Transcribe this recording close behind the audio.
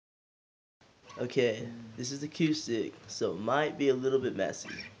Okay, this is acoustic, so it might be a little bit messy.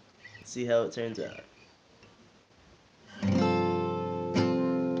 Let's see how it turns out.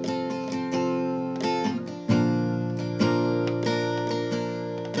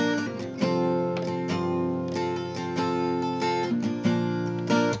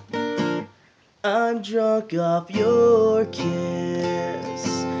 I'm drunk off your kiss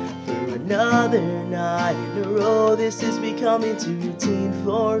for another night in a row. This is becoming too routine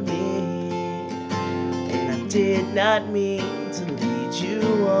for me, and I did not mean to lead you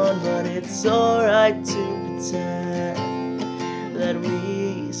on, but it's alright to pretend that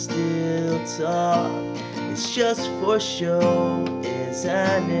we still talk. It's just for show,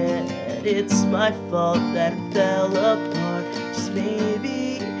 isn't it? It's my fault that it fell apart. Just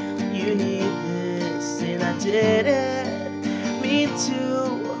maybe you need this, and I didn't mean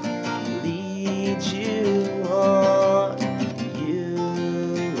to lead you on. You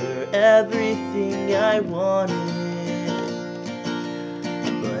were everything I wanted,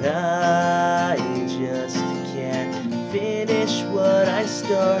 but I just can't finish what I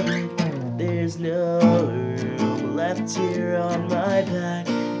started. There's no room left here on my back.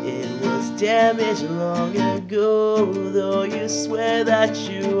 It was damaged long ago. Though you swear that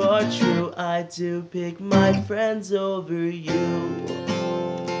you are true, I do pick my friends over you.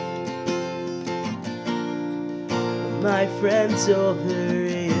 My friends over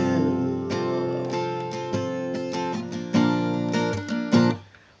you.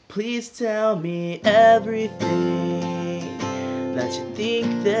 Please tell me everything that you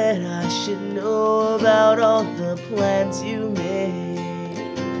think that I should know about all the plans you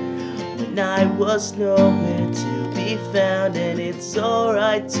made when I was nowhere to be found. And it's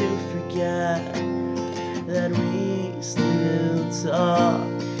alright to forget that we still talk.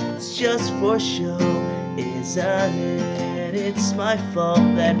 It's just for show, isn't it? It's my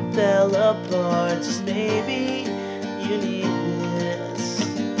fault that it fell apart. Just maybe you need this.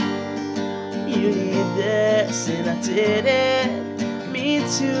 You need this, and I didn't mean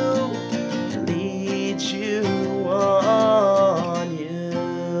to lead you on. You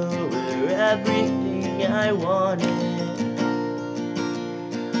were everything I wanted,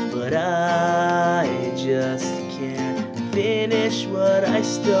 but I just can't finish what I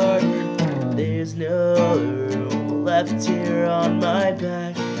started. There's no room left here on my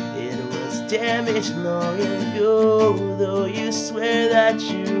back. It was damaged long ago. Though you swear that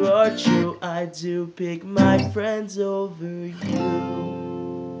you are true, I do pick my friends over you.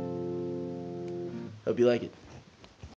 Hope you like it.